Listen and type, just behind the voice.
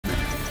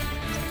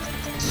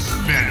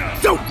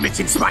Venom. Don't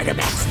mention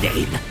Spider-Man's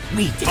name.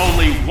 We did.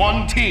 Only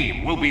one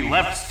team will be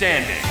left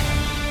standing.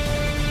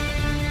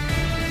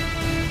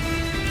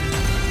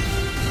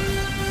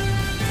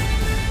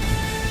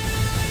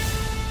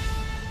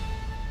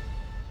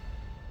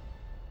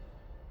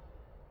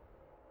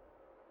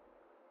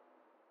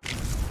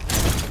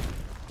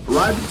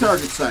 Arrive at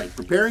target site,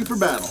 preparing for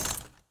battle.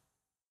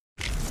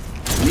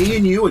 Me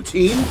and you a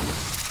team?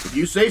 If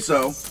you say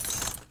so.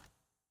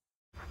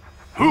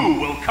 Who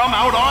will come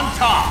out on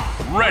top?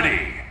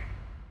 Ready.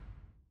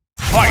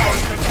 Fight!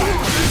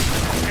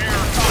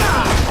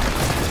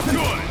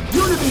 Good.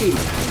 Unity!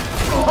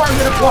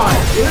 Target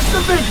applied. It's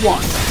the big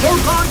one.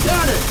 Proton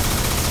cannon.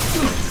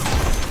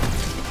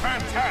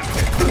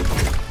 Fantastic.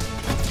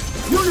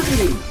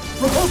 Unity!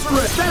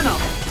 Propulsor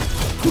Venom.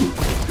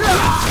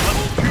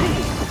 Level 2.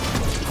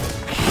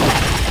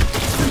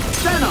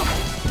 Venom.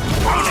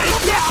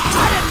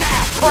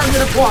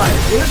 Target applied.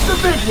 It's the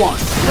big one.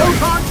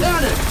 Proton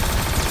cannon.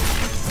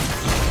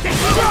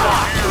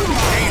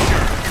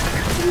 Danger.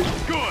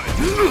 Good.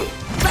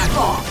 Back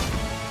off.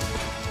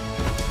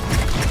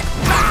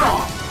 Back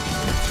off.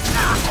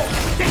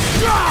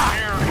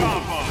 Air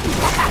combo.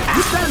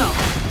 Venom.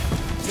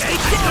 Take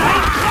it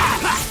like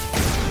that.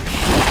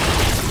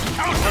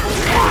 Counter.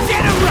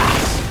 Get a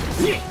rush.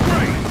 Great.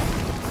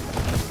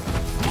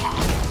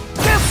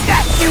 We'll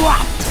snatch you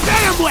up.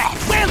 Venom wet.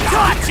 We'll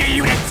torture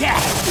you to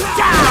death.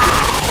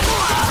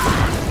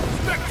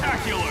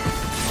 Spectacular.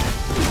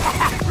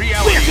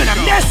 We're gonna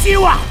mess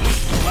you up.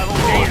 Level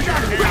danger.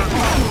 Air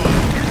combo.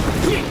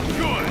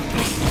 Good.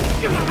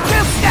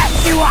 We'll snatch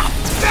you up.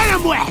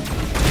 Venom wet.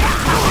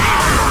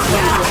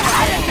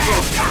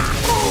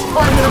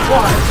 Target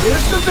applied.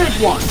 It's the big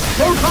one.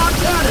 Proton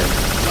cannon.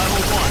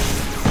 Level 1.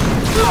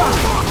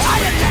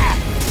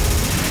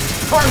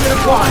 Target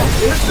applied.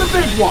 It's the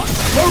big one.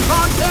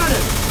 Proton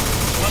cannon.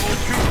 Level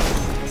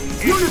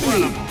 2.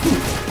 Unity.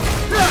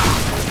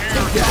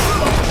 Air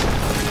combo.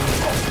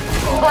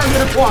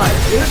 Target applied.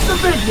 It's the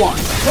big one.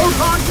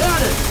 Proton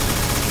cannon.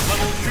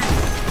 Level 2.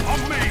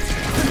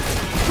 Amazing.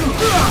 Cool.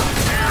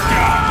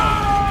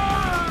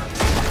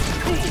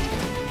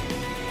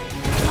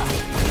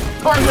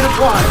 Target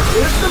applied.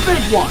 It's the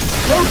big one.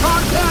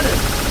 Proton cannon.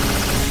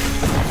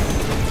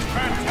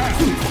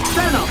 Fantastic.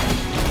 Venom.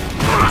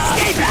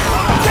 Stay back.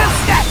 We'll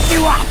snatch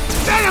you up.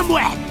 Venom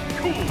wet.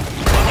 Cool.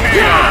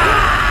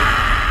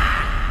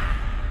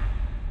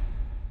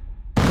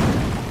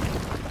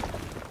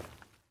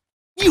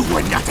 You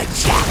were not a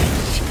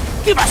challenge.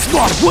 Give us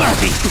more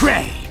worthy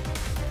prey.